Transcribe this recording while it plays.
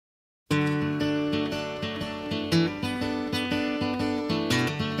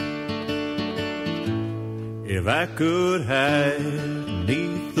If I could hide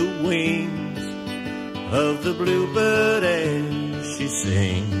beneath the wings of the bluebird as she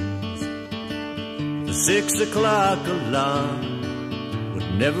sings, the 6 o'clock alarm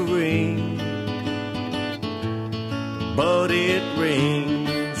would never ring. But it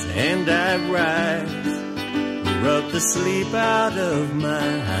rings and I rise, rub the sleep out of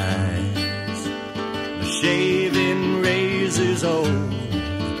my eyes. The shaving razor's old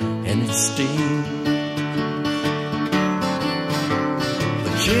and it stings.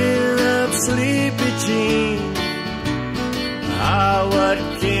 But cheer up, sleepy Jean. Ah, what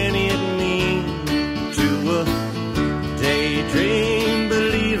can it mean to a daydream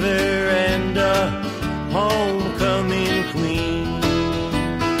believer and a homecoming queen?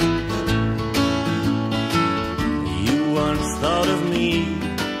 You once thought of me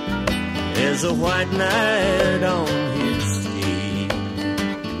as a white knight on his steed,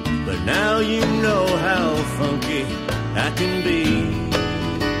 but now you know how funky I can be.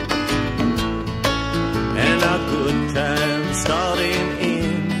 And our good times starting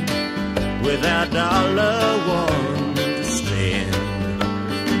in without $1 to spend.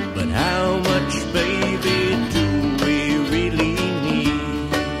 But how much, baby, do we really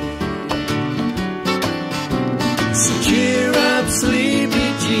need? So cheer up, sleepy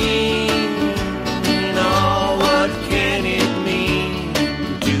Jean. Oh, what can it mean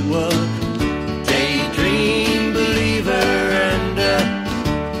to a daydream believer and a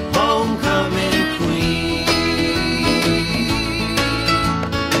homecoming queen?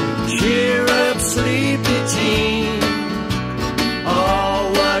 Cheer up, sleepy Jean.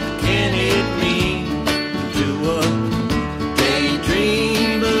 Oh, what can it mean to a daydream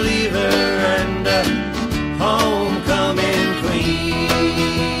believer and a homecoming queen?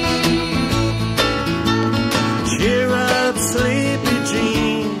 Cheer up, sleepy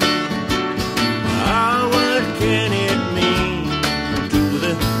Jean. Ah, what can it mean to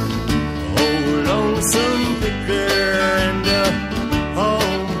the old lonesome picker and a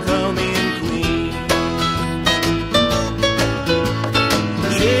homecoming queen?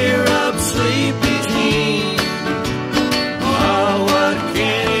 Cheer up, sleepy Jean. Ah, what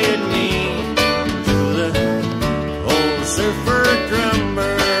can it mean to the old surfer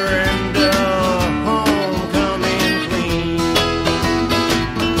drummer and a homecoming queen?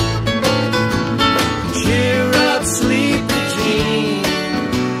 Cheer up, sleepy Jean.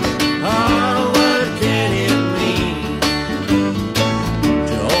 Ah, what can it mean to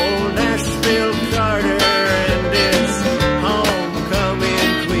old Nashville Carter and his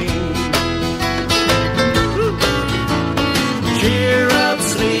homecoming queen? Cheer up,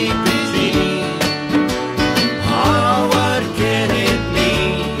 sleepy Jean. Ah, what can it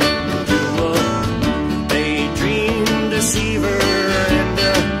mean to a daydream deceiver and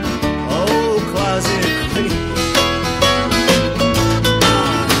a old closet queen?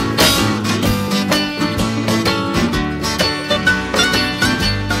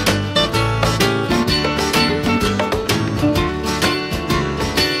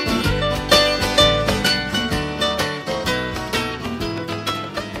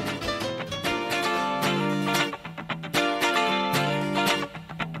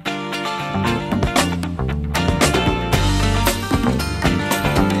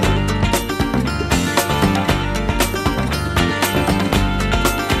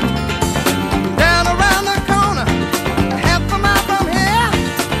 Down around the corner, half a mile from here,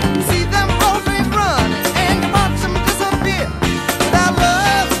 see them roses running and you watch them disappear. Without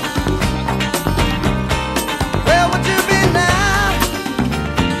love, where would you be now?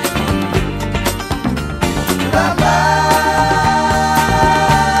 Without love,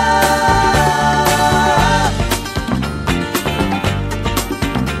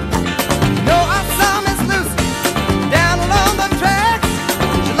 you know I saw Miss Lucy down along the tracks.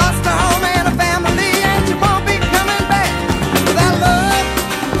 She lost her home and her family and she won't be coming back. Without love,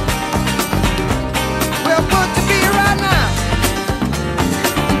 where would you be right now?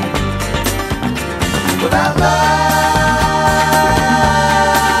 Without love,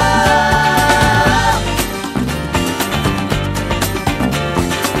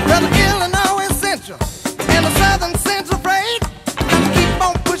 well, the Illinois Central and the Southern Central Freight keep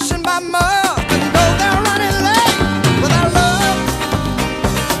on pushing by mud, but you know they're running late. Without love,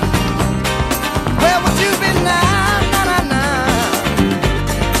 where would you be now? Na, na, na.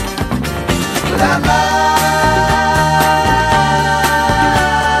 Without love,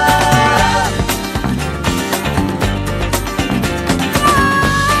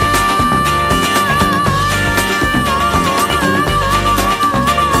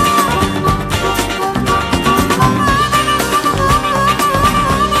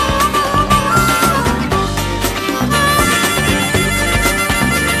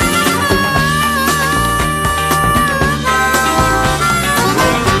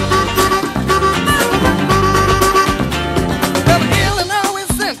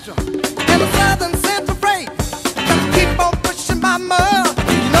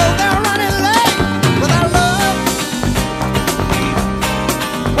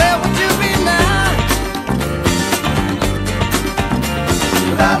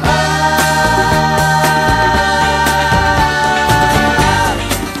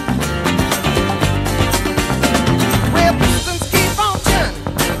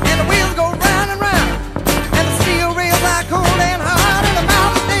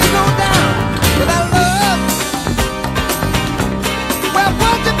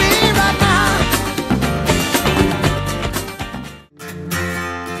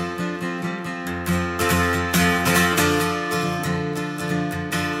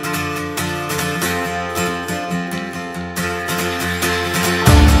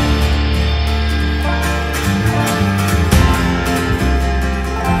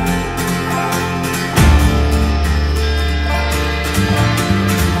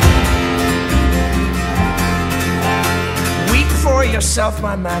 yourself,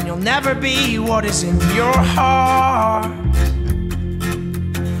 my man, you'll never be what is in your heart.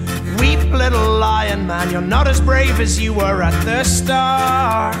 Weep, little lion man, you're not as brave as you were at the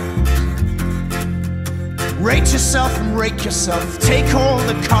start. Rate yourself and rake yourself, take all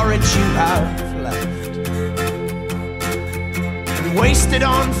the courage you have left and waste it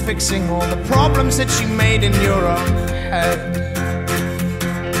on fixing all the problems that you made in your own head.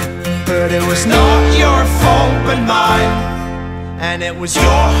 But it was not your fault but mine, and it was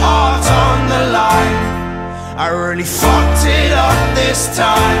your heart on the line. I really fucked it up this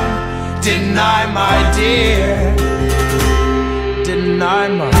time, didn't I, my dear? Didn't I,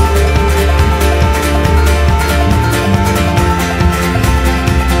 my dear?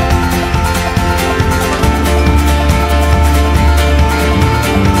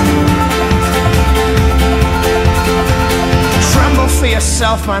 Tremble for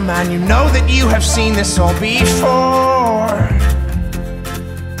yourself, my man, you know that you have seen this all before.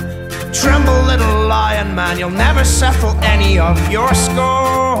 Tremble, little lion man, you'll never settle any of your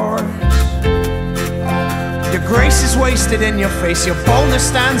scores. Your grace is wasted in your face, your boldness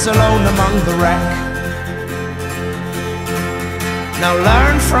stands alone among the wreck. Now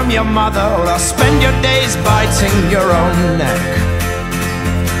learn from your mother, or I'll spend your days biting your own neck.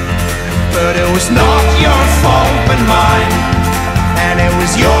 But it was not your fault but mine, and it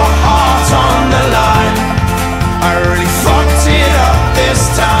was your heart on the line. I really fucked it up this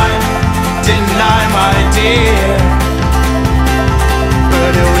time, didn't I, my dear?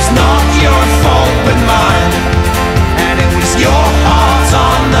 But it was not your fault but mine, and it was your heart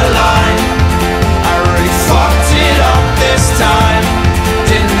on the line. I really fucked it up this time,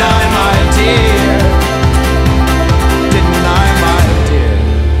 didn't I, my dear? Didn't I, my dear?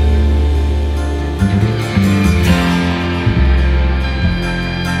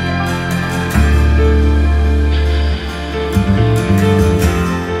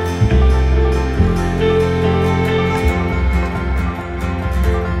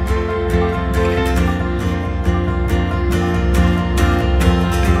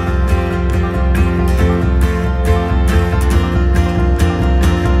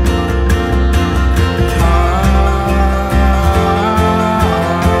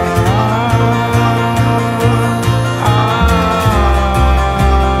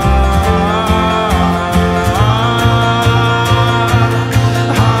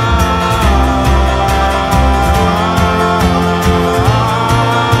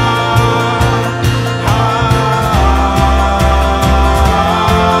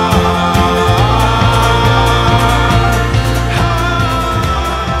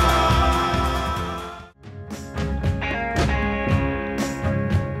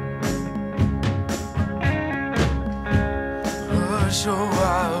 Hush, your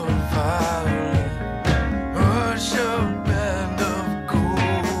wild violet, hush, your band of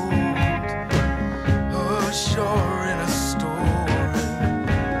gold, hush, you're in a story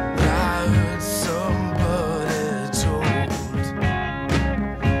that I heard somebody told.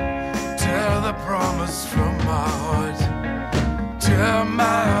 Tell the promise from my heart, tell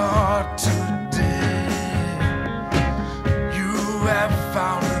my heart to